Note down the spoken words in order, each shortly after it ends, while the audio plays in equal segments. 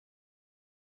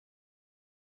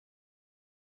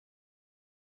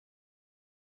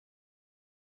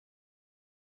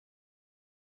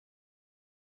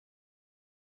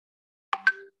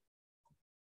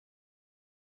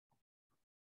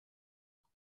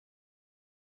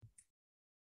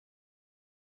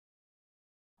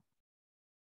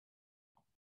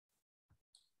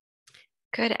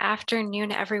Good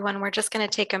afternoon, everyone. We're just going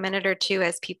to take a minute or two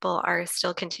as people are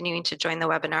still continuing to join the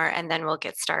webinar, and then we'll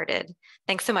get started.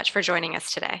 Thanks so much for joining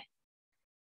us today.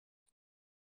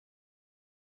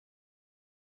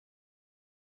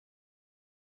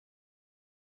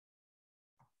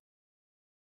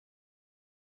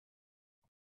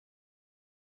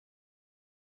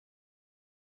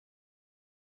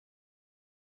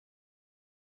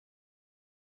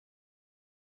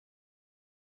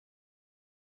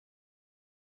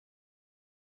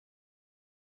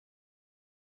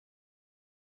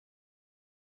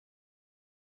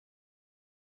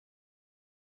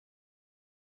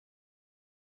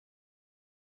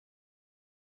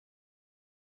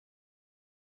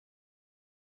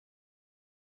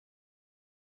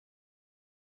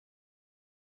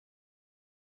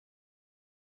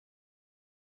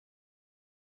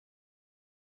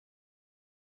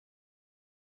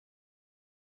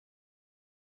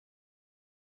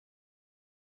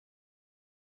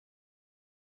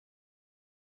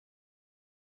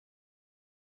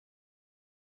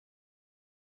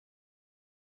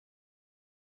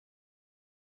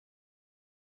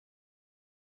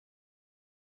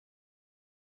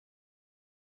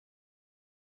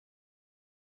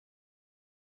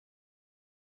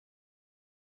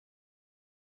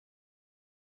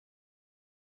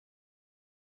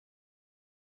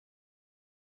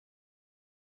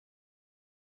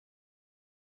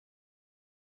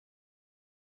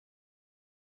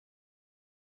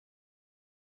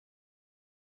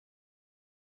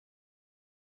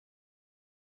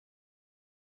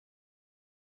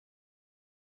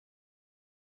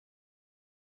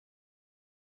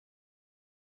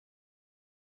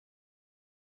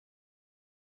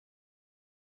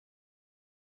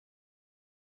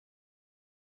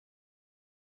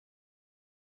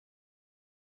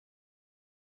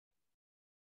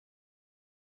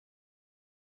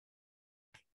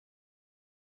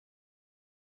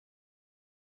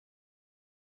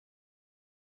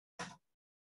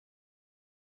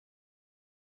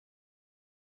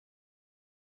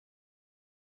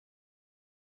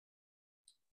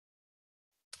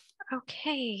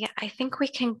 Okay, I think we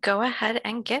can go ahead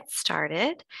and get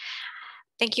started.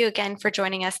 Thank you again for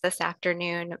joining us this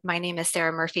afternoon. My name is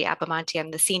Sarah Murphy-Abamonte.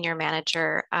 I'm the Senior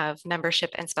Manager of Membership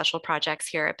and Special Projects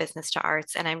here at Business to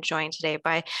Arts, and I'm joined today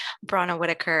by Bronagh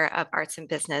Whitaker of Arts and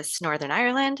Business Northern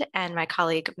Ireland, and my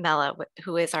colleague Mela,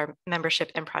 who is our Membership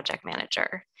and Project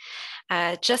Manager.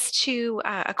 Just to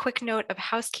a quick note of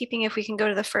housekeeping, if we can go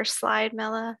to the first slide,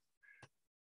 Mela.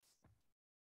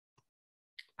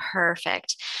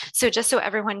 Perfect. So just so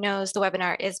everyone knows, the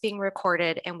webinar is being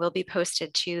recorded and will be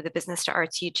posted to the Business to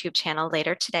Arts YouTube channel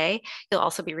later today. You'll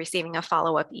also be receiving a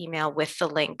follow-up email with the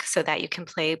link so that you can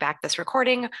play back this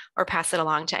recording or pass it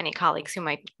along to any colleagues who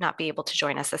might not be able to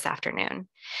join us this afternoon.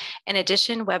 In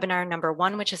addition, webinar number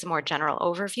 1, which is a more general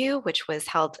overview, which was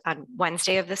held on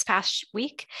Wednesday of this past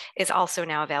week, is also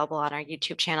now available on our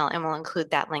YouTube channel, and we'll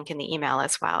include that link in the email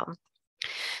as well.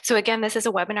 So again, this is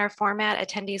a webinar format.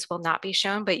 Attendees will not be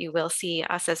shown, but you will see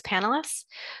us as panelists.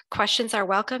 Questions are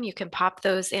welcome. You can pop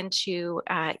those into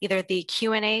either the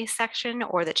Q&A section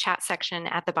or the chat section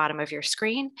at the bottom of your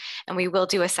screen. And we will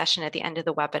do a session at the end of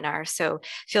the webinar. So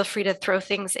feel free to throw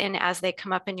things in as they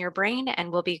come up in your brain,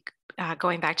 and we'll be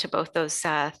going back to both those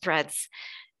threads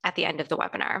at the end of the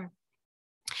webinar.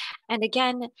 And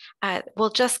again, we'll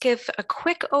just give a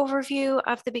quick overview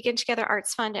of the Begin Together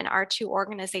Arts Fund and our two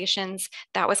organizations.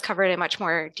 That was covered in much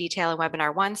more detail in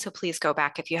webinar 1, so please go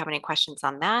back if you have any questions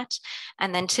on that.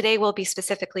 And then today we'll be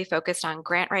specifically focused on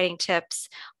grant writing tips,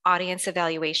 audience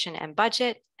evaluation and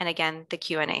budget, and again, the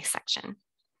Q&A section.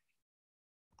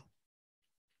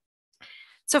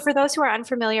 So for those who are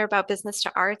unfamiliar about Business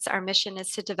to Arts, our mission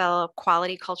is to develop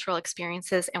quality cultural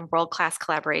experiences and world-class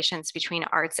collaborations between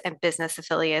arts and business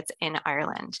affiliates in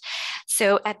Ireland.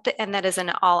 So and that is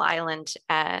an all-island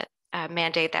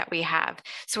mandate that we have.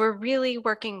 So we're really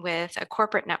working with a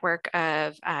corporate network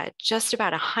of just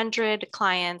about 100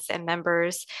 clients and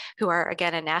members who are,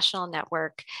 again, a national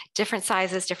network, different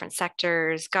sizes, different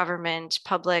sectors, government,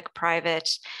 public, private,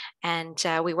 and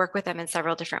we work with them in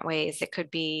several different ways. It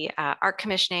could be art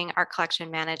commissioning, art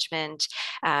collection management,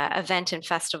 event and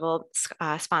festival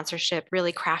sponsorship,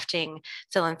 really crafting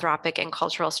philanthropic and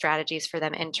cultural strategies for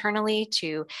them internally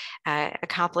to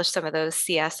accomplish some of those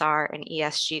CSR and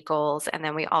ESG goals roles. And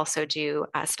then we also do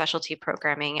specialty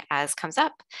programming as comes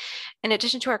up. In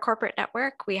addition to our corporate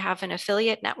network, we have an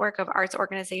affiliate network of arts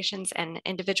organizations and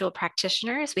individual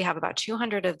practitioners. We have about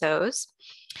 200 of those.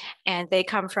 And they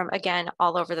come from, again,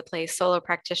 all over the place: solo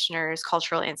practitioners,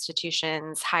 cultural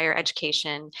institutions, higher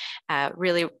education,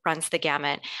 really runs the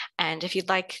gamut. And if you'd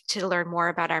like to learn more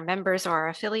about our members or our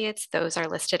affiliates, those are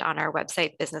listed on our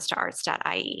website,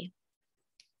 business2arts.ie.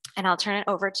 And I'll turn it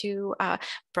over to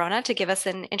Brona to give us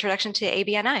an introduction to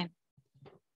ABNI.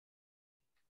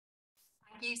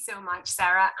 Thank you so much,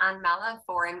 Sarah and Mela,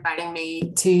 for inviting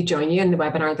me to join you in the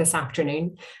webinar this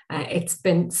afternoon. It's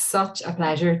been such a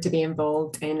pleasure to be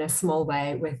involved in a small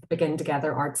way with Begin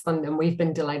Together Arts Fund, and we've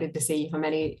been delighted to see how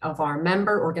many of our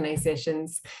member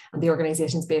organisations and the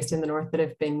organisations based in the North that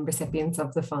have been recipients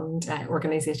of the fund,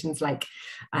 organisations like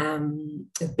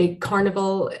Big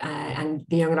Carnival and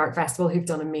the Young at Art Festival, who've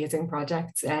done amazing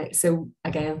projects. So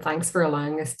again, thanks for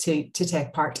allowing us to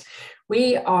take part.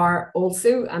 We are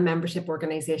also a membership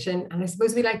organisation, and I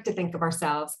suppose we like to think of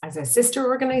ourselves as a sister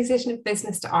organisation of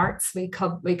Business to Arts. We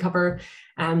cover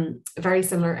very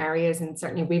similar areas, and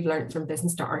certainly we've learned from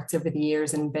Business to Arts over the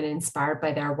years and been inspired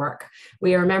by their work.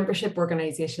 We are a membership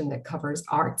organisation that covers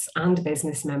arts and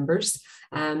business members.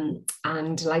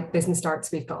 And like Business to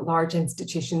Arts, we've got large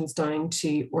institutions down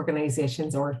to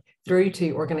organisations or through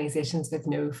to organisations with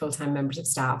no full-time members of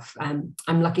staff.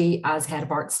 I'm lucky as head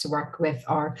of arts to work with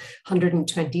our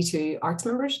 122 arts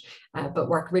members, but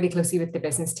work really closely with the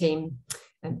business team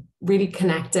and really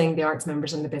connecting the arts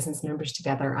members and the business members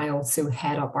together. I also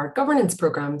head up our governance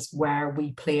programs, where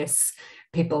we place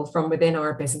people from within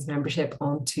our business membership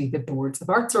onto the boards of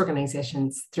arts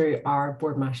organisations through our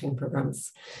board matching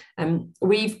programs.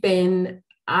 We've been,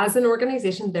 as an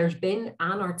organisation, there's been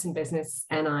an Arts and Business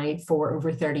NI for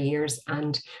over 30 years,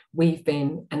 and we've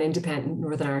been an independent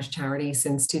Northern Irish charity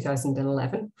since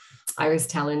 2011. I was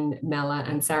telling Mela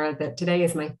and Sarah that today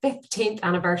is my 15th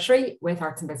anniversary with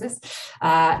Arts and Business.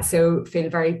 So feel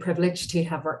very privileged to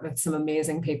have worked with some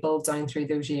amazing people down through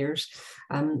those years.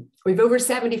 We've over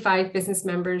 75 business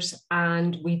members,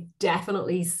 and we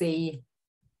definitely see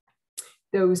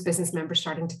those business members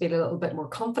starting to feel a little bit more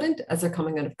confident as they're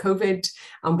coming out of COVID.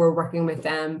 And we're working with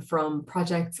them from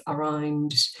projects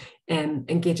around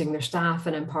engaging their staff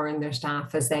and empowering their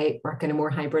staff as they work in a more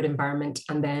hybrid environment,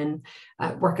 and then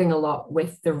working a lot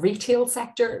with the retail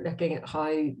sector, looking at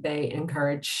how they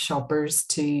encourage shoppers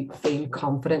to feel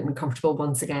confident and comfortable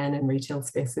once again in retail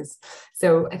spaces.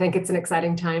 So I think it's an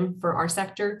exciting time for our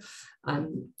sector.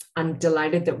 I'm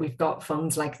delighted that we've got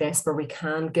funds like this where we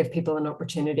can give people an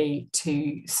opportunity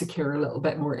to secure a little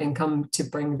bit more income to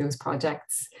bring those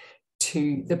projects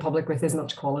to the public with as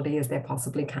much quality as they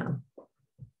possibly can.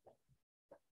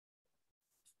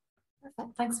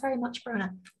 Perfect. Thanks very much,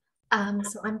 Brona.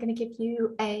 So I'm going to give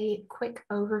you a quick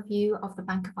overview of the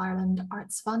Bank of Ireland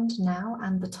Arts Fund now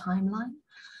and the timeline.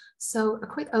 So a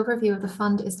quick overview of the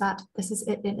fund is that this is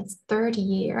it in its third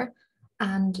year,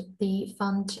 and the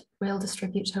fund will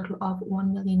distribute a total of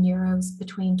 €1 million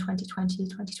between 2020,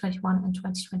 2021 and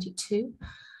 2022.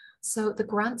 So the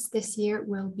grants this year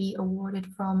will be awarded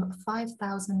from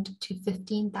 €5,000 to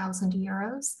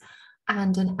 €15,000,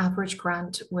 and an average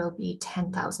grant will be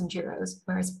 €10,000,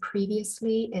 whereas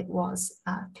previously it was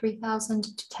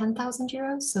 €3,000 to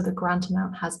 €10,000. So the grant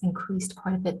amount has increased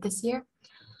quite a bit this year.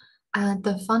 And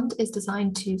the fund is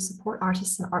designed to support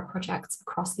artists and art projects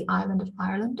across the island of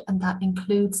Ireland, and that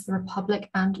includes the Republic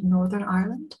and Northern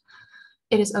Ireland.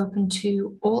 It is open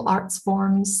to all arts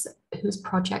forms whose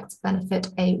projects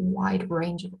benefit a wide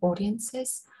range of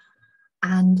audiences,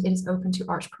 and it is open to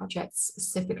art projects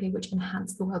specifically which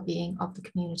enhance the well-being of the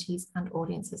communities and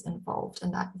audiences involved.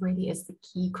 And that really is the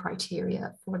key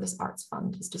criteria for this arts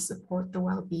fund, is to support the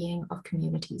well-being of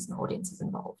communities and audiences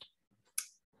involved.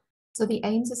 So the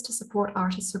aims is to support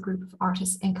artists or group of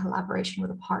artists in collaboration with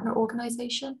a partner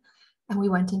organisation. And we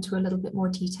went into a little bit more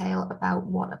detail about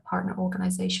what a partner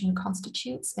organisation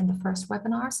constitutes in the first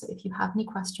webinar. So if you have any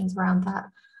questions around that,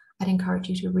 I'd encourage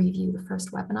you to review the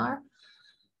first webinar.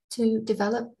 To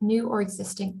develop new or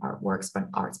existing artworks and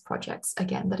arts projects,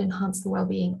 again, that enhance the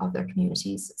well-being of their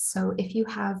communities. So if you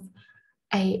have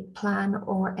a plan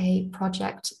or a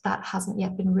project that hasn't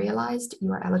yet been realized,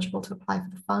 you are eligible to apply for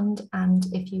the fund. And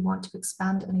if you want to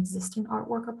expand an existing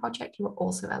artwork or project, you are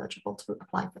also eligible to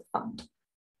apply for the fund.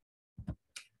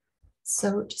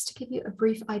 So just to give you a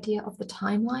brief idea of the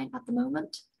timeline at the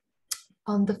moment,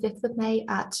 on the 5th of May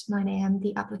at 9 a.m,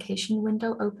 the application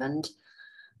window opened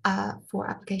for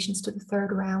applications to the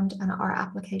third round, and our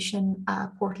application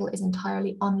portal is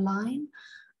entirely online.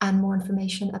 and more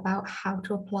information about how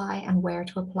to apply and where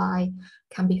to apply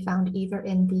can be found either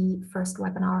in the first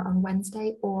webinar on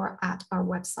Wednesday or at our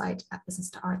website at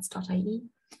business2arts.ie.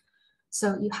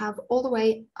 So you have all the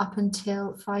way up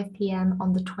until 5 p.m.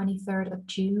 on the 23rd of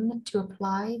June to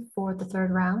apply for the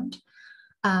third round.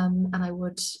 And I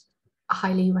would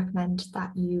highly recommend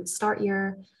that you start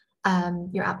your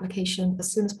application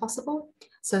as soon as possible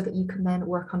so that you can then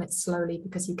work on it slowly,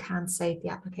 because you can save the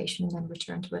application and then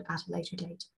return to it at a later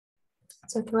date.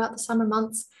 So throughout the summer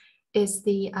months is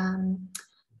the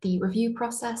review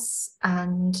process,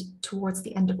 and towards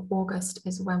the end of August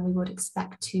is when we would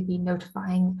expect to be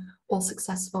notifying all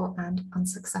successful and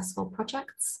unsuccessful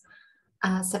projects.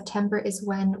 September is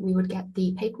when we would get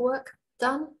the paperwork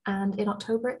done, and in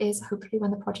October is hopefully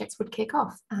when the projects would kick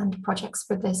off. And projects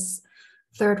for this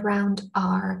third round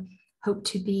are hoped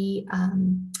to be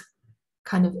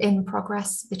kind of in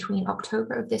progress between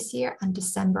October of this year and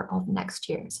December of next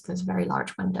year. So there's a very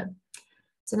large window.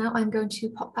 So now I'm going to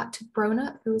pop back to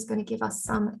Brona, who is going to give us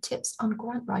some tips on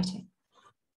grant writing.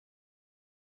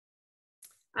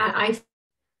 I'm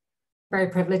very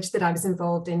privileged that I was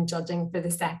involved in judging for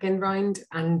the second round,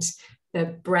 and the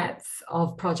breadth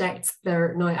of projects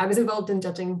there. Now, I was involved in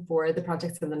judging for the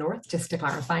projects in the north, just to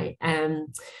clarify,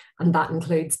 and that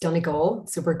includes Donegal.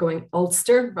 So we're going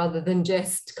Ulster rather than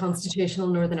just constitutional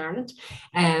Northern Ireland.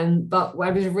 But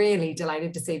I was really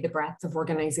delighted to see the breadth of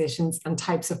organisations and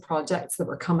types of projects that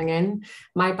were coming in.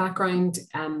 My background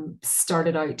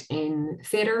started out in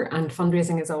theatre, and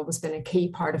fundraising has always been a key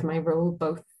part of my role,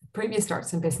 both previous to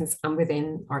Arts and Business and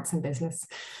within Arts and Business.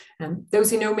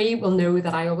 Those who know me will know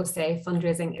that I always say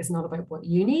fundraising is not about what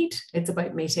you need, it's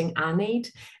about meeting a need.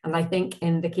 And I think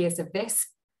in the case of this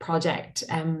project,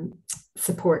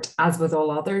 support, as with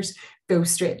all others, go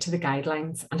straight to the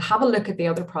guidelines and have a look at the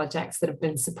other projects that have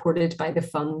been supported by the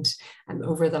fund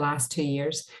over the last 2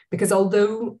 years. Because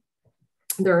although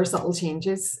there are subtle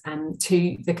changes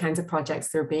to the kinds of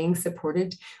projects that are being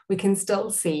supported, we can still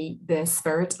see the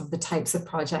spirit of the types of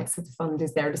projects that the fund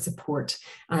is there to support,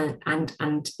 and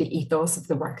the ethos of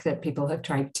the work that people have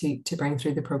tried to bring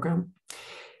through the programme.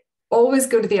 Always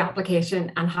go to the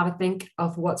application and have a think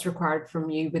of what's required from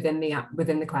you within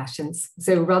the questions.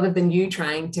 So rather than you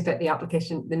trying to fit the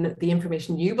application, the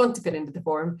information you want to put into the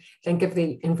form, think of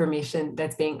the information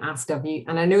that's being asked of you.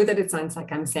 And I know that it sounds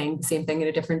like I'm saying the same thing in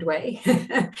a different way,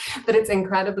 but it's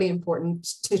incredibly important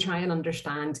to try and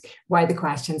understand why the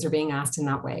questions are being asked in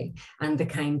that way and the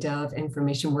kind of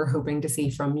information we're hoping to see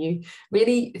from you.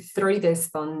 Really, through this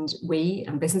fund, we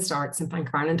and Business to Arts and Bank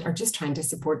of Ireland are just trying to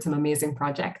support some amazing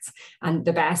projects. And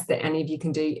the best that any of you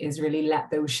can do is really let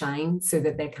those shine so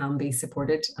that they can be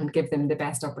supported, and give them the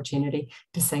best opportunity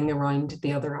to sing around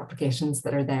the other applications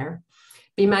that are there.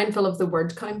 Be mindful of the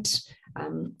word count.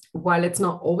 While it's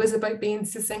not always about being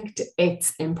succinct,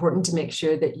 it's important to make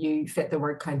sure that you fit the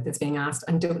word count that's being asked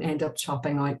and don't end up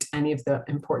chopping out any of the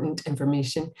important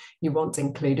information you want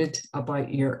included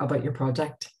about your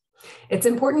project. It's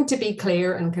important to be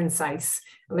clear and concise.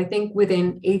 And I think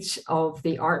within each of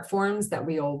the art forms that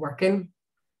we all work in,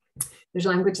 there's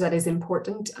language that is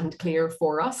important and clear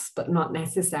for us, but not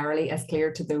necessarily as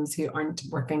clear to those who aren't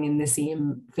working in the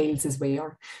same fields as we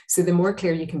are. So the more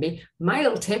clear you can be. My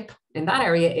little tip in that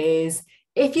area is,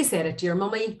 if you said it to your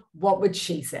mummy, what would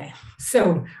she say?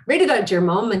 So read it out to your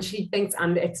mum, and she thinks,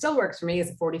 and it still works for me as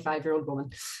a 45-year-old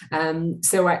woman.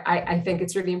 So I think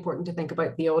it's really important to think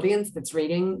about the audience that's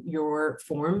reading your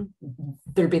form.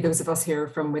 There'll be those of us here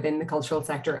from within the cultural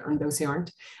sector and those who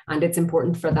aren't. And it's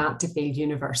important for that to feel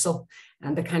universal.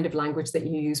 And the kind of language that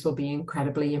you use will be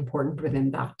incredibly important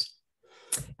within that.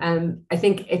 I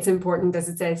think it's important, as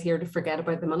it says here, to forget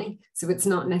about the money. So it's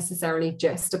not necessarily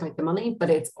just about the money, but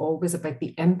it's always about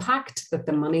the impact that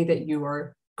the money that you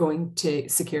are going to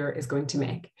secure is going to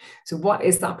make. So what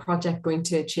is that project going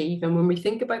to achieve? And when we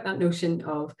think about that notion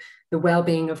of the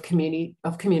well-being of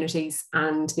communities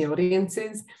and the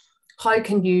audiences, how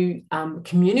can you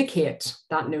communicate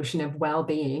that notion of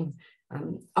well-being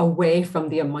away from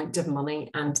the amount of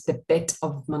money and the bit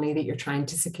of money that you're trying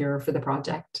to secure for the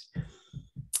project?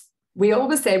 We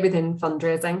always say within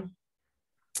fundraising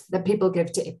that people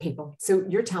give to people. So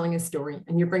you're telling a story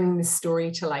and you're bringing the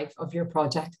story to life of your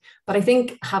project. But I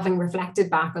think, having reflected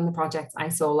back on the projects I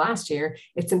saw last year,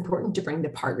 it's important to bring the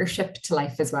partnership to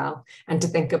life as well, and to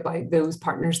think about those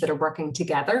partners that are working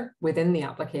together within the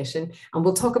application. And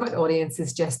we'll talk about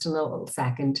audiences just in a little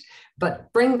second,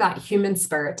 but bring that human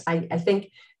spirit. I think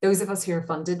those of us who are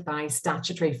funded by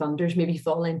statutory funders maybe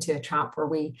fall into a trap where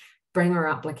we bring our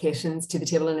applications to the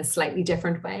table in a slightly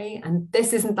different way. And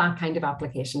this isn't that kind of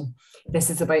application. This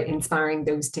is about inspiring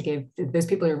those people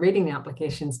who are reading the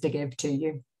applications to give to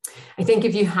you. I think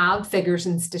if you have figures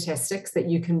and statistics that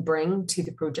you can bring to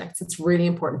the projects, it's really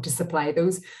important to supply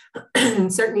those.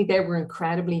 Certainly they were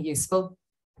incredibly useful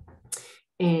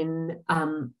in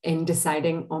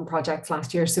deciding on projects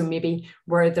last year. So maybe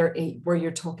where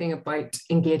you're talking about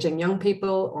engaging young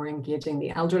people or engaging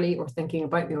the elderly or thinking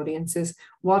about the audiences,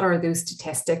 what are those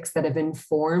statistics that have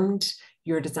informed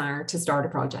your desire to start a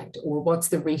project, or what's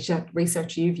the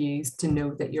research you've used to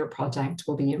know that your project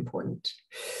will be important?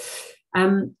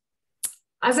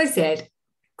 As I said,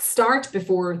 start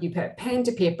before you put pen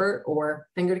to paper or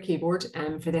finger to keyboard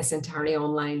for this entirely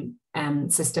online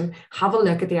system. Have a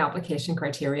look at the application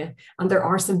criteria. And there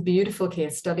are some beautiful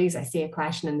case studies. I see a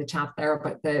question in the chat there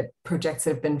about the projects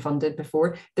that have been funded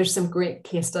before. There's some great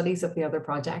case studies of the other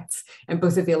projects, and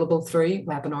both available through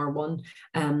Webinar One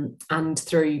and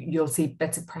through, you'll see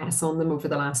bits of press on them over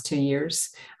the last 2 years.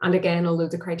 And again, although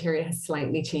the criteria has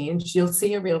slightly changed, you'll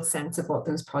see a real sense of what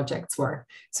those projects were.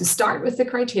 So start with the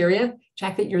criteria,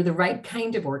 check that you're the right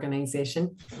kind of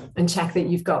organization, and check that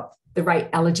you've got the right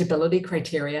eligibility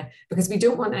criteria, because we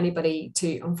don't want anybody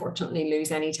to unfortunately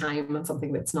lose any time on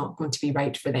something that's not going to be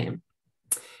right for them.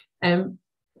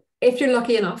 If you're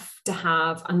lucky enough to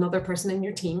have another person in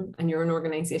your team and you're an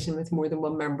organization with more than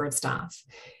one member of staff,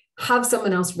 have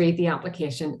someone else read the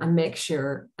application and make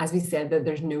sure, as we said, that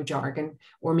there's no jargon,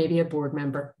 or maybe a board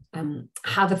member.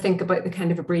 Have a think about the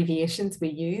kind of abbreviations we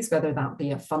use, whether that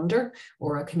be a funder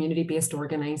or a community-based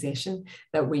organization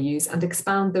that we use, and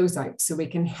expand those out so we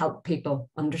can help people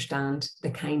understand the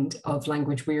kind of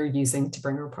language we're using to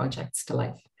bring our projects to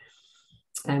life.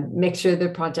 Make sure the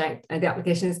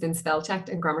application has been spell checked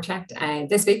and grammar checked.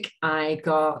 This week I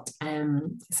got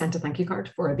sent a thank you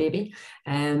card for a baby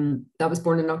that was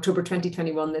born in October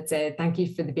 2021 that said, thank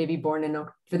you for the baby born in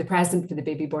for the present for the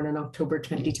baby born in October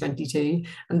 2022.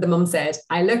 And the mum said,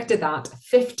 I looked at that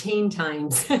 15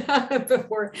 times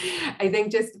before. I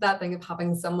think just that thing of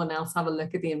having someone else have a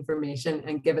look at the information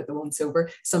and give it the once over.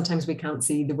 Sometimes we can't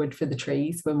see the wood for the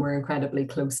trees when we're incredibly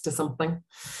close to something.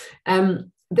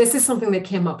 This is something that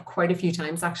came up quite a few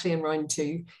times actually in round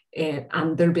 2,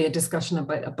 and there'll be a discussion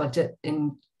about a budget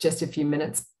in just a few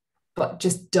minutes, but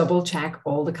just double check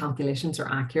all the calculations are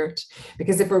accurate,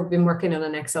 because if we've been working on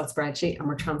an Excel spreadsheet and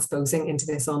we're transposing into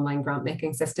this online grant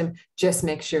making system, just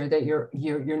make sure that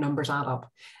your numbers add up.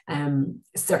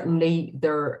 Certainly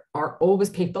there are always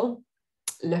people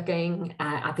looking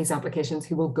at these applications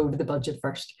who will go to the budget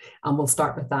first, and we'll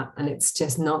start with that. And it's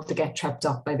just not to get tripped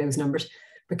up by those numbers,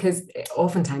 because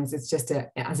oftentimes it's just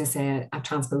as I say, a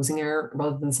transposing error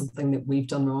rather than something that we've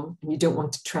done wrong. And you don't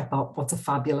want to trip up what's a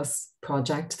fabulous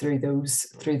project through those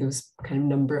kind of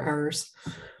number errors.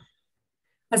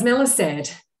 As Mel has said,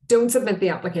 don't submit the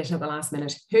application at the last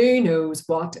minute. Who knows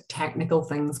what technical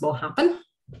things will happen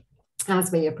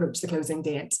as we approach the closing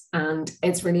date. And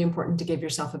it's really important to give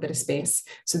yourself a bit of space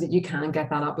so that you can get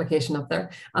that application up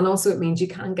there. And also it means you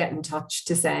can get in touch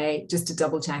to say, just to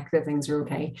double check that things are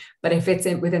okay. But if it's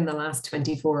within the last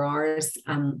 24 hours,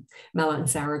 Mela and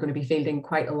Sarah are going to be fielding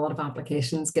quite a lot of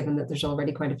applications, given that there's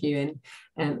already quite a few in,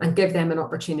 and give them an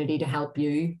opportunity to help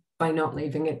you by not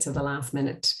leaving it to the last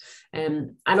minute.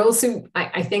 And also,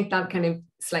 I think that kind of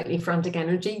slightly frantic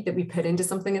energy that we put into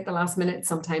something at the last minute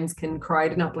sometimes can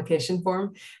crowd an application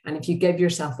form. And if you give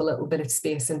yourself a little bit of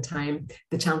space and time,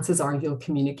 the chances are you'll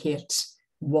communicate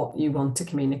what you want to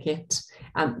communicate.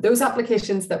 Those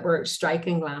applications that were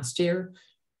striking last year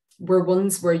were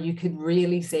ones where you could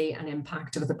really see an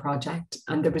impact of the project,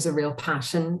 and there was a real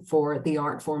passion for the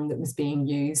art form that was being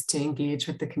used to engage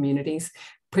with the communities.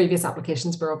 Previous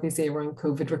applications were obviously around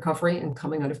COVID recovery and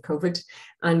coming out of COVID.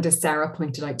 And as Sarah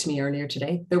pointed out to me earlier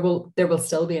today, there will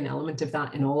still be an element of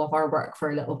that in all of our work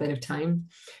for a little bit of time.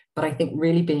 But I think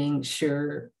really being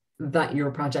sure that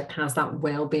your project has that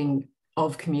well-being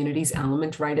of communities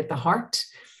element right at the heart,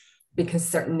 because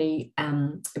certainly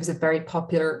it was a very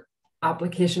popular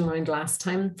application round last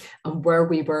time, and where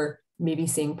we were maybe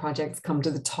seeing projects come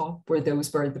to the top where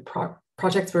those were the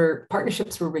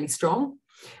partnerships were really strong.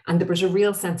 And there was a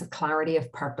real sense of clarity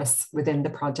of purpose within the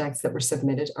projects that were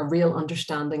submitted, a real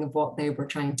understanding of what they were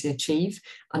trying to achieve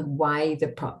and why the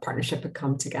partnership had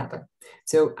come together.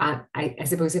 So I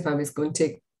suppose if I was going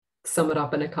to sum it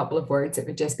up in a couple of words, it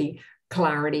would just be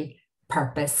clarity,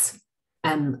 purpose,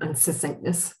 and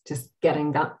succinctness, just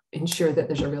getting that, ensure that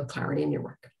there's a real clarity in your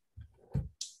work.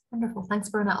 Wonderful. Thanks,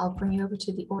 Verna. I'll bring you over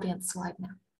to the audience slide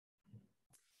now.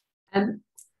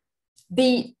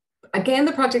 Again,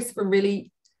 the projects were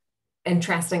really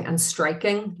interesting and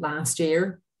striking last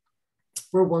year.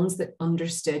 were ones that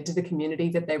understood the community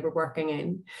that they were working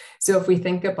in. So if we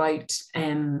think about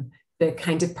the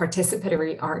kind of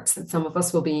participatory arts that some of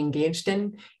us will be engaged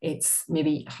in, it's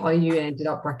maybe how you ended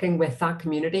up working with that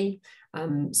community.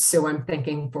 So I'm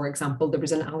thinking, for example, there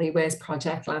was an Alleyways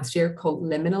project last year called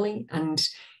Liminally, and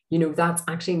that's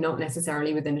actually not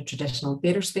necessarily within a traditional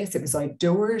theatre space. It was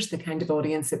outdoors. The kind of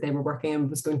audience that they were working in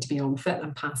was going to be unfit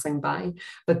and passing by,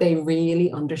 but they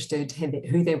really understood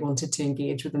who they wanted to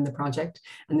engage within the project.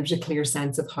 And there was a clear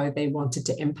sense of how they wanted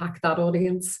to impact that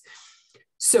audience.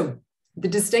 So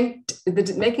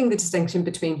making the distinction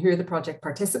between who are the project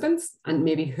participants and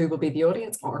maybe who will be the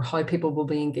audience, or how people will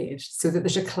be engaged, so that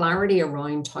there's a clarity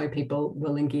around how people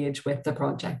will engage with the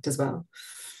project as well.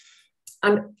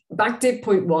 And back to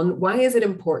point one, why is it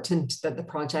important that the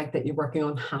project that you're working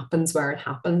on happens where it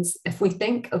happens? If we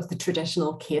think of the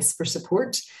traditional case for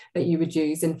support that you would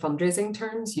use in fundraising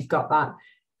terms, you've got that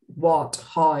what,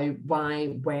 how, why,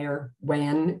 where,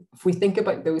 when. If we think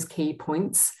about those key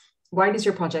points, why does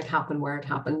your project happen where it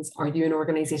happens? Are you an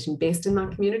organization based in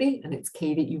that community and it's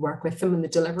key that you work with them in the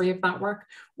delivery of that work?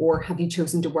 Or have you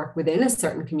chosen to work within a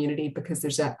certain community because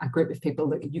there's a group of people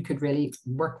that you could really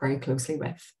work very closely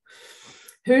with?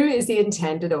 Who is the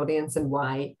intended audience and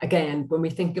why? Again, when we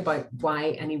think about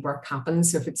why any work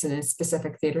happens, so if it's in a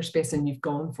specific theatre space and you've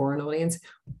gone for an audience,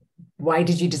 why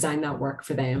did you design that work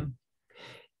for them?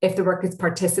 If the work is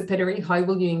participatory, how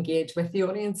will you engage with the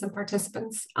audience and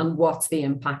participants, and what's the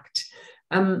impact?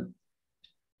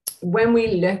 When we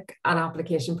look at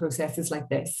application processes like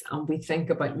this, and we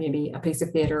think about maybe a piece of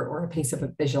theatre or a piece of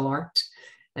visual art,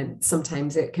 and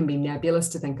sometimes it can be nebulous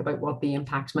to think about what the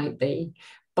impact might be.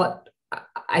 But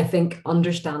I think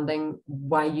understanding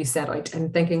why you set out,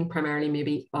 and thinking primarily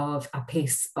maybe of a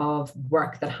piece of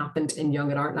work that happened in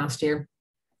Young at Art last year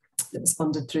that was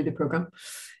funded through the programme.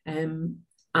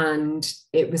 And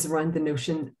it was around the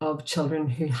notion of children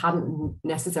who hadn't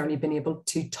necessarily been able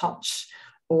to touch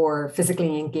or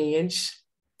physically engage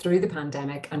through the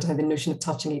pandemic, and how the notion of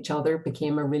touching each other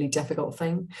became a really difficult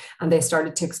thing. And they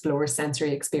started to explore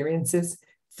sensory experiences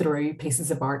through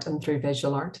pieces of art and through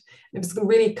visual art. It was a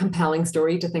really compelling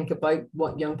story to think about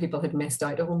what young people had missed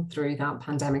out on through that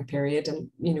pandemic period, and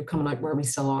coming out where we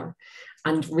still are,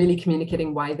 and really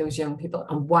communicating why those young people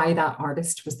and why that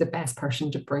artist was the best person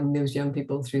to bring those young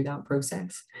people through that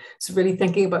process. So really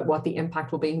thinking about what the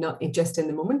impact will be, not just in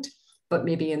the moment, but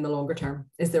maybe in the longer term.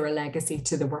 Is there a legacy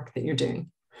to the work that you're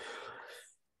doing?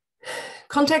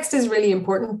 Context is really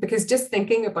important, because just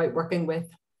thinking about working with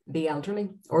the elderly,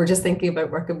 or just thinking about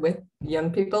working with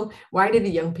young people, why do the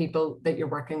young people that you're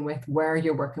working with, where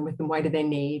you're working with them, why do they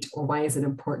need, or why is it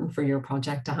important for your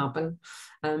project to happen?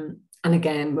 And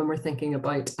again, when we're thinking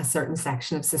about a certain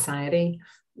section of society,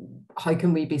 how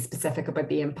can we be specific about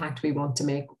the impact we want to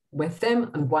make with them,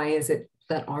 and why is it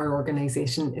that our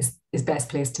organization is best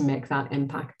placed to make that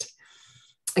impact?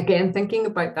 Again, thinking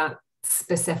about that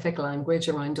specific language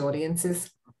around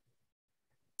audiences.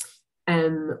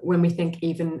 When we think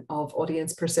even of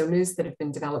audience personas that have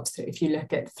been developed, if you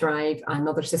look at Thrive,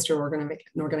 another sister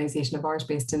organization of ours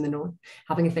based in the North,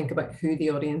 having a think about who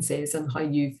the audience is and how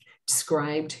you've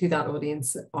described who that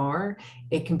audience are,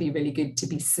 it can be really good to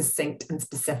be succinct and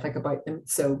specific about them.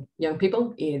 So young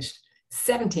people aged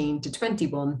 17 to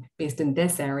 21 based in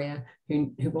this area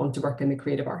who want to work in the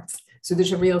creative arts. So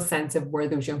there's a real sense of where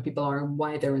those young people are and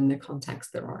why they're in the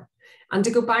context they are. And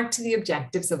to go back to the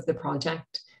objectives of the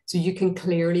project, so you can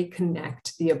clearly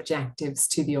connect the objectives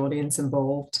to the audience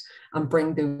involved and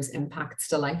bring those impacts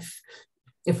to life.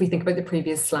 If we think about the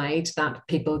previous slide, that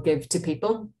people give to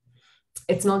people,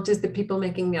 it's not just the people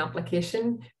making the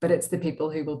application, but it's the people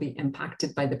who will be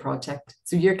impacted by the project.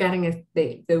 So you're getting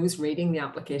those reading the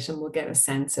application will get a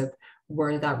sense of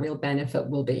where that real benefit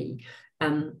will be.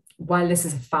 While this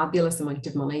is a fabulous amount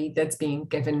of money that's being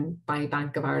given by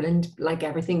Bank of Ireland, like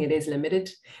everything, it is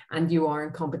limited, and you are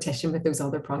in competition with those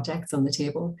other projects on the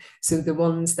table. So the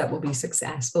ones that will be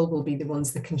successful will be the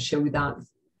ones that can show that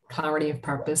clarity of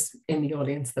purpose in the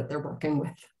audience that they're working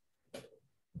with.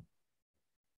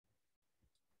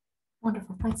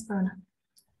 Wonderful, thanks, Verona.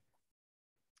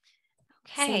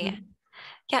 Okay.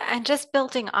 Yeah, and just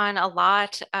building on a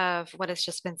lot of what has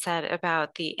just been said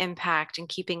about the impact and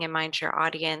keeping in mind your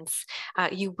audience,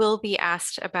 you will be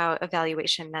asked about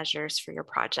evaluation measures for your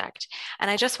project.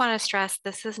 And I just want to stress,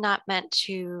 this is not meant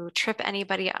to trip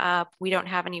anybody up. We don't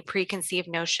have any preconceived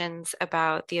notions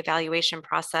about the evaluation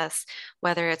process,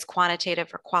 whether it's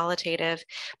quantitative or qualitative,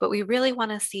 but we really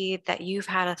want to see that you've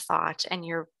had a thought, and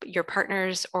your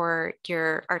partners or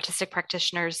your artistic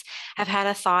practitioners have had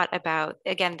a thought about,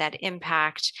 again, that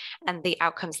impact project and the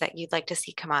outcomes that you'd like to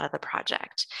see come out of the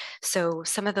project. So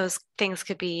some of those things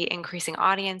could be increasing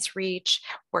audience reach,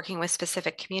 working with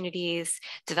specific communities,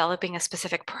 developing a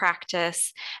specific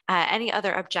practice, any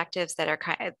other objectives that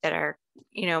are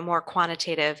more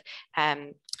quantitative,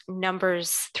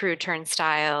 numbers through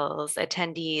turnstiles,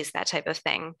 attendees, that type of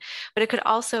thing. But it could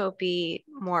also be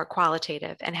more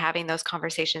qualitative and having those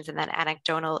conversations and that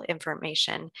anecdotal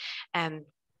information.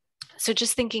 So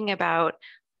just thinking about,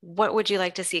 what would you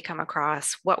like to see come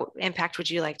across? What impact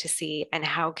would you like to see? And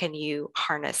how can you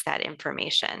harness that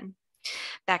information?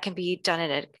 That can be done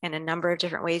in a number of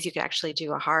different ways. You could actually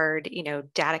do a hard,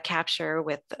 data capture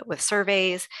with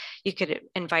surveys. You could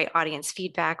invite audience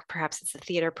feedback. Perhaps it's a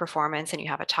theater performance and you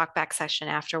have a talkback session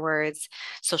afterwards,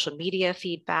 social media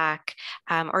feedback,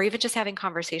 or even just having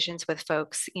conversations with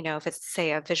folks, if it's,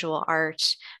 say, a visual art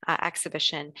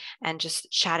exhibition, and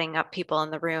just chatting up people in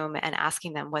the room and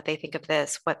asking them what they think of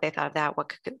this, what they thought of that,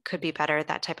 what could be better,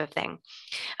 that type of thing.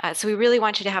 So we really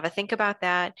want you to have a think about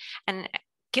that, and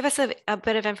give us a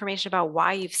bit of information about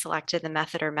why you've selected the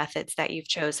method or methods that you've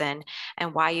chosen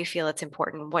and why you feel it's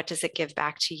important. What does it give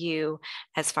back to you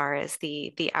as far as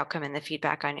the outcome and the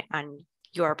feedback on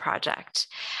your project?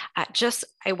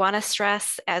 I want to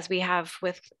stress, as we have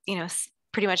with,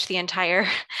 pretty much the entire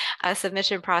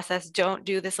submission process, don't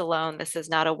do this alone. This is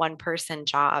not a one-person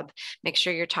job. Make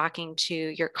sure you're talking to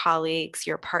your colleagues,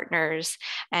 your partners,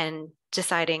 and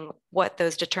deciding what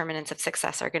those determinants of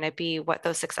success are going to be, what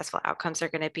those successful outcomes are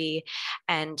going to be,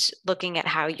 and looking at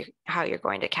how you're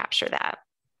going to capture that.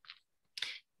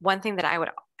 One thing that I would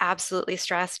absolutely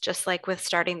stress, just like with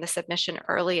starting the submission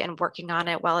early and working on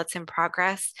it while it's in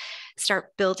progress,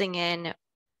 start building in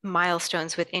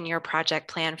milestones within your project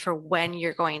plan for when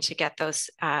you're going to get those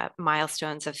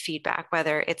milestones of feedback,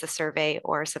 whether it's a survey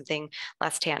or something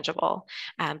less tangible,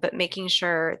 but making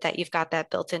sure that you've got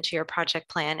that built into your project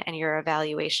plan and your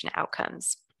evaluation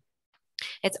outcomes.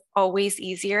 It's always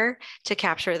easier to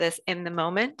capture this in the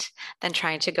moment than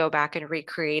trying to go back and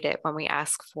recreate it when we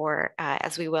ask for,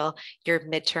 as we will, your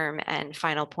midterm and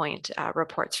final point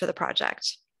reports for the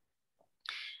project.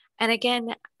 And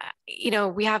again,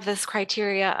 we have this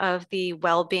criteria of the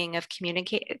well-being of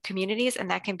communities,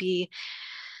 and that can be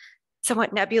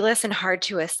somewhat nebulous and hard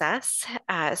to assess.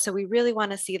 So we really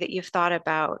want to see that you've thought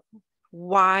about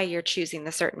why you're choosing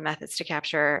the certain methods to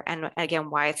capture, and again,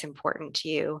 why it's important to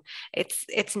you.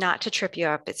 It's not to trip you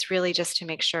up. It's really just to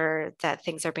make sure that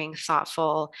things are being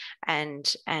thoughtful and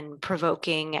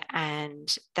provoking,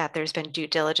 and that there's been due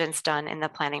diligence done in the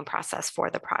planning process for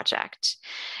the project.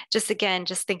 Just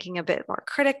thinking a bit more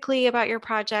critically about your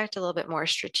project, a little bit more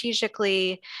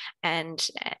strategically, and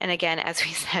again, as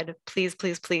we said, please,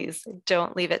 please, please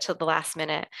don't leave it till the last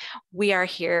minute. We are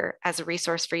here as a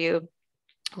resource for you.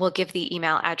 We'll give the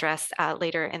email address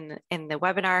later in the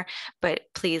webinar, but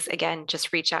please, again,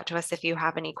 just reach out to us if you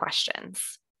have any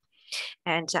questions.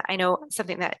 And I know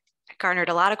something that garnered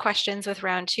a lot of questions with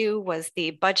round 2 was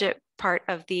the budget part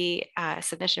of the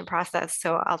submission process.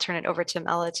 So I'll turn it over to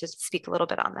Mela to speak a little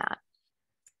bit on that.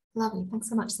 Lovely, thanks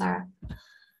so much, Sarah.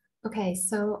 Okay,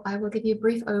 so I will give you a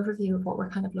brief overview of what we're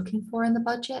kind of looking for in the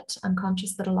budget. I'm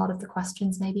conscious that a lot of the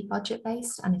questions may be budget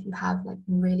based, and if you have like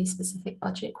really specific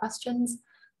budget questions,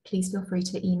 please feel free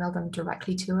to email them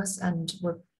directly to us, and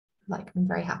I'm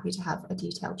very happy to have a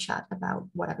detailed chat about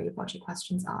whatever your budget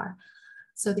questions are.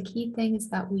 So the key thing is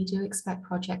that we do expect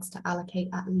projects to allocate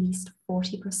at least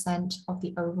 40% of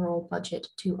the overall budget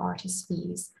to artist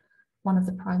fees. One of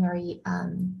the primary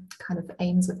kind of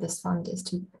aims of this fund is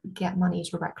to get money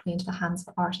directly into the hands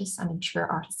of artists and ensure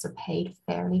artists are paid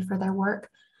fairly for their work.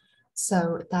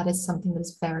 So that is something that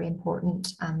is very important,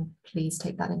 and please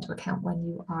take that into account when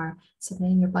you are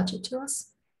submitting your budget to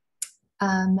us.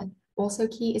 Also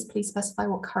key is please specify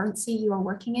what currency you are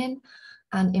working in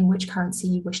and in which currency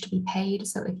you wish to be paid.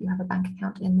 So if you have a bank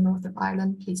account in the north of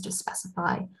Ireland, please just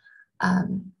specify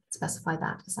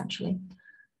that essentially.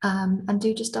 And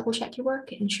do just double check your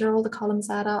work, ensure all the columns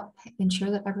add up, ensure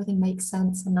that everything makes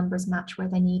sense and numbers match where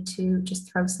they need to.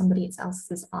 Just throw somebody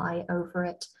else's eye over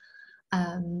it.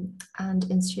 And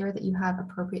ensure that you have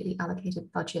appropriately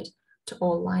allocated budget to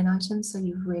all line items. So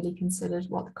you've really considered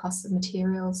what the costs of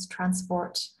materials,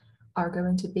 transport are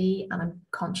going to be. And I'm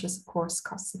conscious, of course,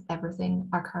 costs of everything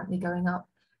are currently going up.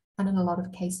 And in a lot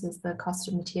of cases, the cost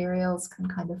of materials can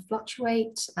kind of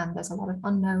fluctuate, and there's a lot of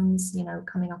unknowns,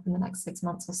 coming up in the next 6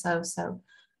 months or so. So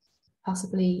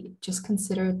possibly just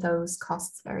consider those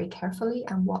costs very carefully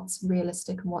and what's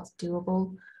realistic and what's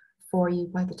doable for you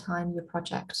by the time your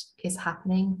project is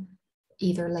happening,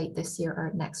 either late this year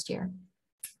or next year.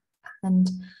 And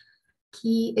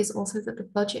Key is also that the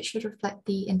budget should reflect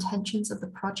the intentions of the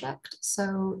project.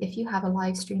 So if you have a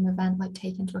live stream event, like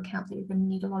take into account that you're going to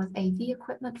need a lot of AV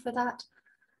equipment for that.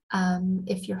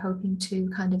 If you're hoping to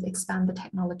kind of expand the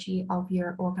technology of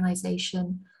your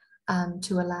organization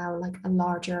to allow like a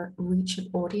larger reach of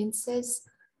audiences,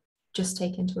 just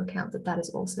take into account that that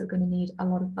is also going to need a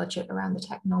lot of budget around the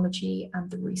technology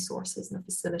and the resources and the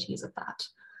facilities of that.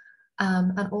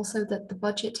 And also that the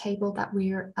budget table that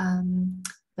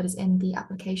that is in the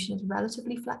application is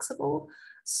relatively flexible.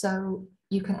 So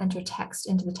you can enter text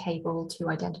into the table to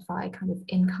identify kind of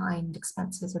in-kind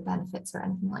expenses or benefits or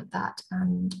anything like that.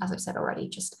 And as I've said already,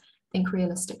 just think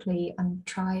realistically and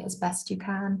try as best you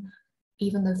can,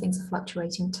 even though things are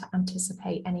fluctuating, to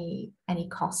anticipate any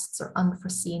costs or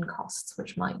unforeseen costs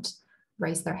which might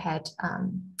raise their head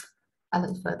a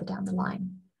little further down the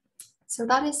line. So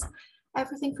that is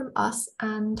everything from us,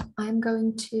 and I'm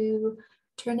going to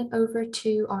turn it over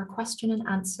to our question and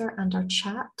answer and our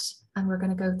chat, and we're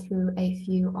going to go through a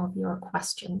few of your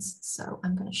questions. So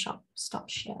I'm going to stop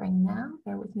sharing now.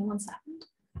 Bear with me 1 second.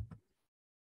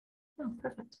 Oh,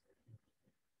 perfect.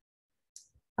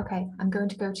 Okay, I'm going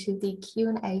to go to the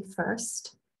Q&A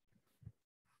first.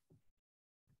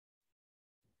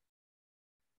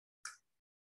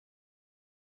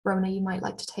 Rona, you might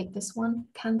like to take this one.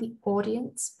 Can the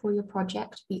audience for your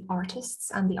project be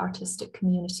artists and the artistic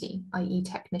community, i.e.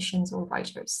 technicians or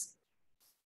writers?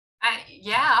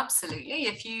 Yeah, absolutely.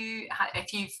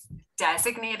 If you've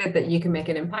designated that you can make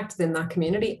an impact in that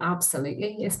community,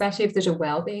 absolutely, especially if there's a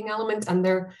well-being element. And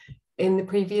there, in the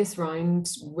previous round,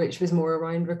 which was more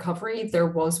around recovery, there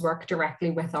was work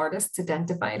directly with artists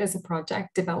identified as a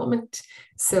project development.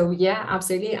 So yeah,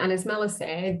 absolutely. And as Mela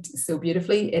said so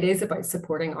beautifully, it is about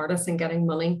supporting artists and getting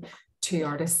money to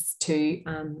artists too.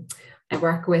 I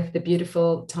work with the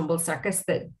beautiful Tumble Circus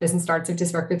that Business Arts have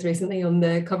just worked with recently on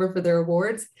the cover for their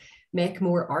awards. Make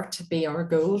more art be our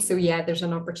goal. So yeah, there's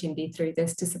an opportunity through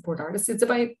this to support artists. It's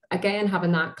about, again,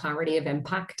 having that clarity of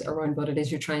impact around what it is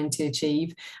you're trying to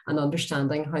achieve and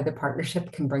understanding how the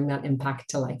partnership can bring that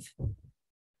impact to life.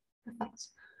 Perfect.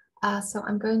 So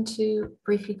I'm going to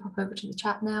briefly pop over to the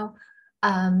chat now.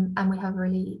 And we have a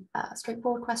really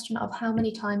straightforward question of how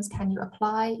many times can you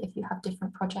apply if you have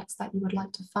different projects that you would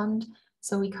like to fund.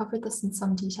 So we covered this in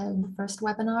some detail in the first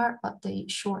webinar, but the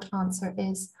short answer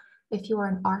is, if you are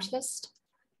an artist,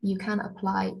 you can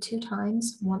apply 2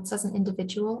 times, once as an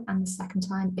individual and the second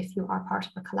time if you are part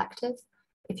of a collective.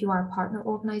 If you are a partner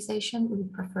organization, we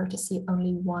would prefer to see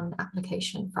only 1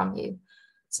 application from you.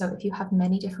 So if you have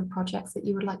many different projects that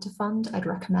you would like to fund, I'd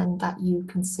recommend that you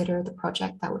consider the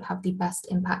project that would have the best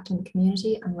impact in the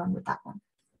community and run with that one.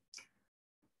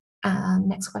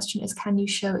 Next question is, can you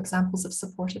show examples of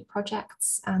supported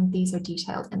projects? And these are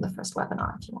detailed in the first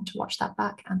webinar if you want to watch that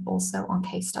back, and also on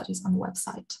case studies on the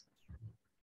website.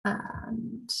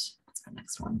 And what's our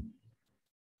next one?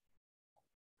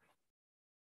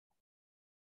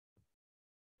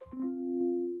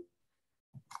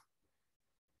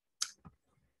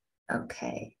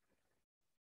 Okay.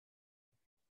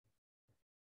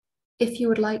 If you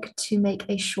would like to make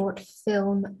a short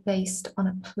film based on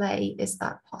a play, is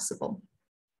that possible?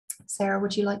 Sarah,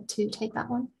 would you like to take that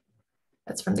one?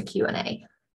 That's from the Q&A.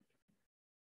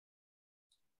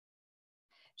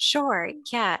 Sure.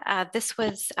 Yeah, this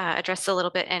was addressed a little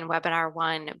bit in webinar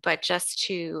 1, but just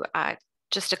to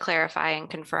clarify and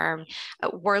confirm,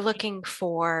 we're looking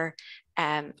for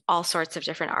all sorts of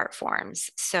different art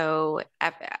forms. So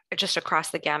just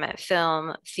across the gamut: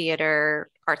 film,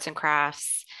 theater, arts and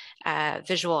crafts,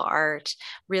 visual art,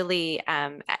 really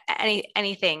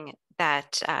anything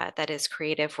that that is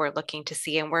creative, we're looking to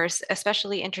see. And we're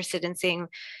especially interested in seeing,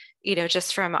 you know,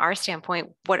 just from our standpoint,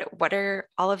 what are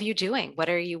all of you doing? What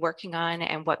are you working on,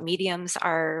 and what mediums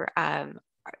are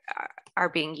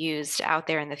being used out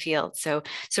there in the field? So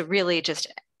really just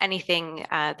anything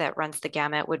that runs the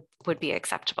gamut would be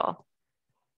acceptable.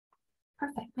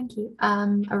 Perfect, thank you.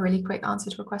 A really quick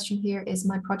answer to a question here is,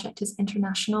 my project is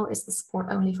international. Is the support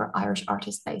only for Irish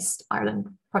artist-based Ireland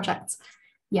projects?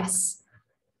 Yes,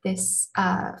 this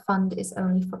fund is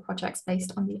only for projects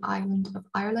based on the island of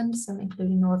Ireland, so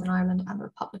including Northern Ireland and the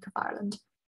Republic of Ireland.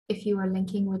 If you are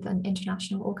linking with an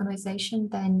international organization,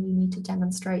 then you need to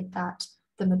demonstrate that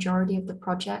the majority of the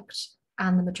project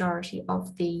and the majority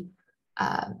of the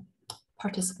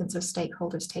participants or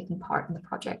stakeholders taking part in the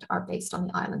project are based on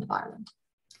the island of Ireland.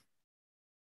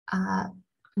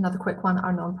 Another quick one,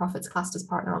 are nonprofits classed as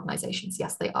partner organizations?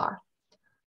 Yes, they are.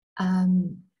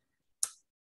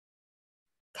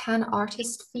 Can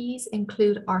artist fees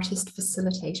include artist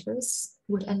facilitators?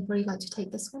 Would anybody like to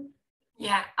take this one?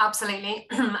 Yeah, absolutely.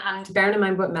 And bearing in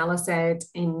mind what Mela said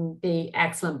in the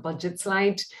excellent budget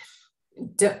slide,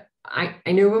 I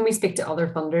know when we speak to other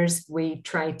funders, we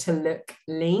try to look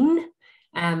lean.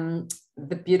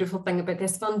 The beautiful thing about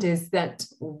this fund is that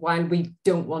while we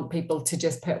don't want people to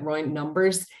just put round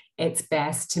numbers, it's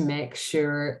best to make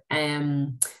sure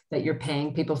that you're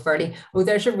paying people fairly. Oh,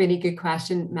 there's a really good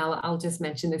question, Mela. I'll just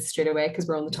mention this straight away because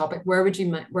we're on the topic. Where would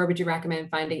you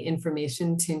recommend finding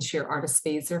information to ensure artist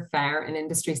fees are fair and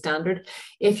industry standard?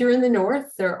 If you're in the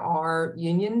north, there are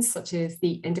unions such as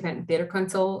the Independent Theatre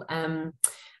Council and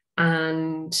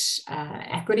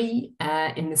Equity.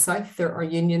 In the south there are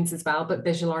unions as well, but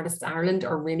Visual Artists Ireland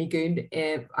are really good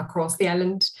across the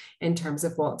island in terms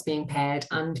of what's being paid,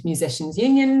 and Musicians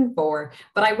Union but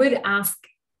I would ask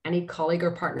any colleague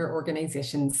or partner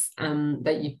organizations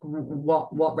that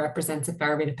what represents a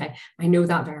fair rate of pay. I know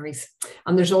that varies,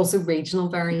 and there's also regional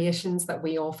variations that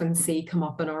we often see come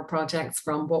up in our projects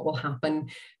from what will happen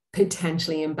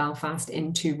potentially in Belfast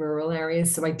into rural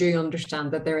areas. So I do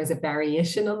understand that there is a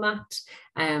variation on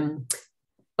that.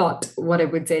 But what I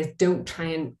would say is don't try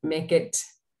and make it,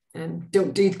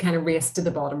 don't do the kind of race to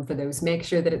the bottom for those. Make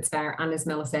sure that it's fair. And as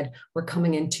Mela said, we're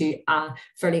coming into a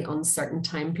fairly uncertain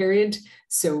time period.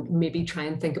 So maybe try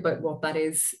and think about what that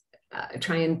is.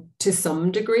 Try and to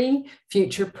some degree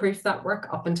future-proof that work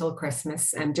up until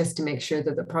Christmas, and just to make sure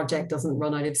that the project doesn't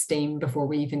run out of steam before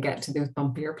we even get to those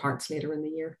bumpier parts later in the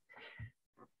year.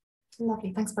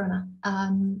 Lovely, thanks Brona.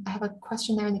 I have a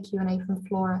question there in the Q&A from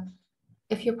Flora.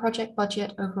 If your project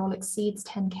budget overall exceeds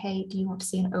 10K, do you want to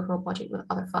see an overall budget with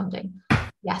other funding?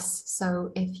 Yes,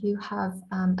 so if you have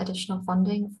additional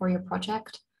funding for your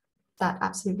project, that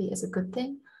absolutely is a good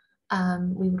thing.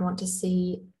 We would want to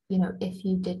see, you know, if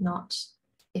you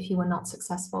were not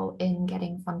successful in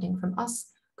getting funding from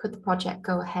us, could the project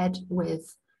go ahead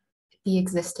with the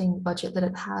existing budget that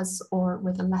it has or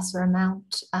with a lesser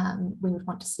amount? We would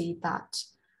want to see that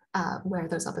where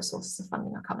those other sources of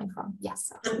funding are coming from.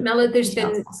 Yes. Mela, there's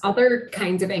been other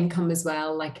kinds of income as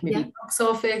well, like maybe box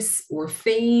office or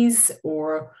fees,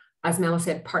 or as Mela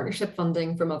said, partnership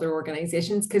funding from other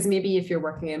organizations, because maybe if you're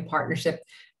working in partnership,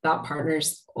 that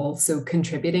partner's also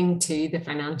contributing to the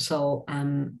financial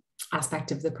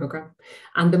aspect of the program.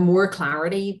 And the more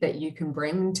clarity that you can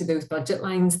bring to those budget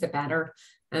lines, the better.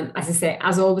 As I say,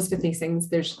 as always with these things,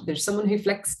 there's someone who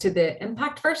flicks to the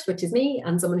impact first, which is me,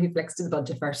 and someone who flicks to the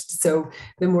budget first. So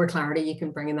the more clarity you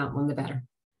can bring in that one, the better.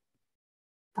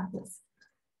 Fabulous.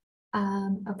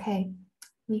 Okay,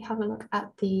 we have a look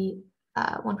at the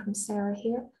one from Sarah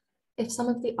here. If some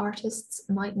of the artists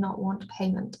might not want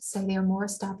payment, say they are more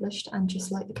established and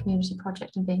just like the community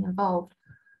project and being involved,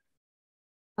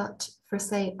 but for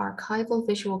say archival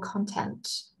visual content,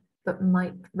 but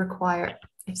might require,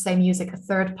 if say music, a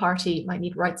third party might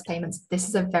need rights payments. This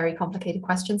is a very complicated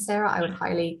question, Sarah. I would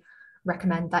highly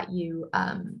recommend that you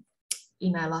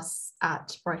email us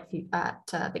at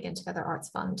Begin Together Arts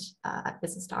Fund at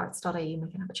business2arts.ie, and we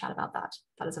can have a chat about that.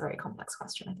 That is a very complex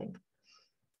question, I think.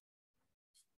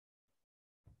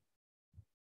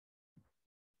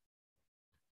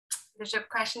 There's a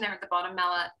question there at the bottom,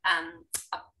 Mela,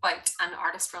 about an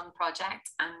artist-run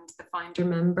project and the founder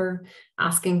member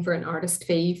asking for an artist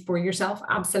fee for yourself.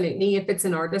 Absolutely, if it's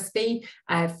an artist fee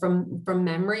from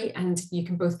memory, and you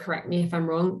can both correct me if I'm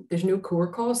wrong, there's no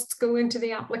core costs go into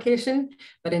the application,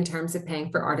 but in terms of paying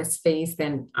for artist fees,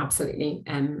 then absolutely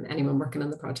anyone working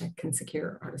on the project can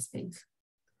secure artist fees.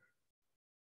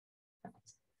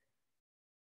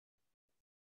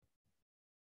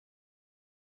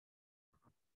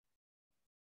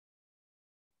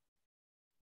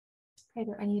 Okay, are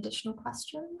there any additional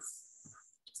questions?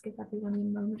 Just give everyone a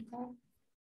moment there.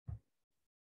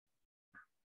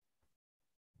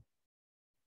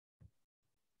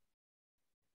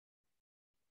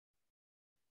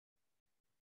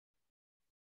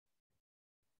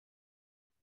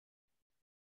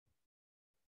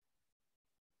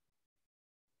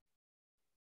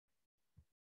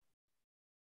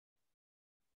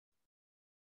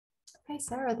 Okay,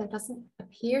 Sarah, there doesn't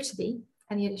appear to be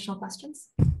any additional questions.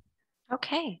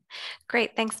 Okay,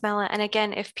 great. Thanks, Mela. And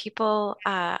again, if people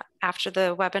after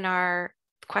the webinar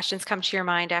questions come to your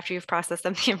mind after you've processed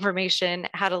them, the information,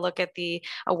 how to look at the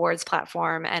awards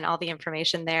platform and all the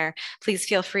information there, please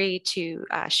feel free to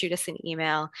shoot us an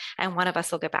email and one of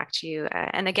us will get back to you.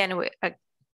 And again,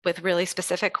 with really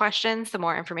specific questions, the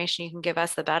more information you can give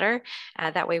us, the better.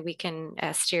 That way we can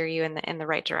steer you in the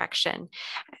right direction.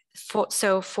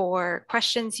 for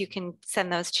questions, you can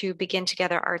send those to Begin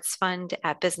Together Arts Fund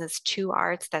at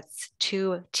business2arts, that's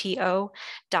 2to.ie.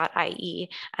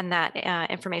 And that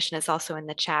information is also in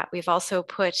the chat. We've also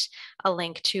put a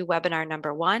link to webinar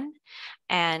number 1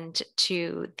 and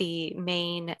to the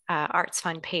main Arts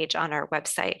Fund page on our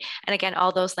website. And again,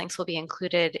 all those links will be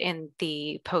included in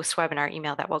the post-webinar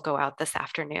email that will go out this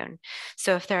afternoon.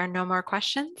 So if there are no more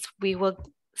questions, we will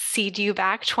cede you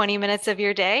back 20 minutes of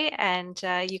your day, and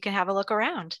you can have a look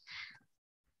around.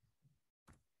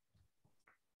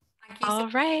 Thank you. All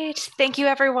right. Thank you,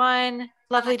 everyone.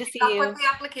 Lovely to see you. Good luck with the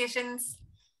applications.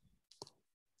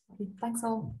 Thanks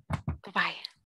all. Bye-bye.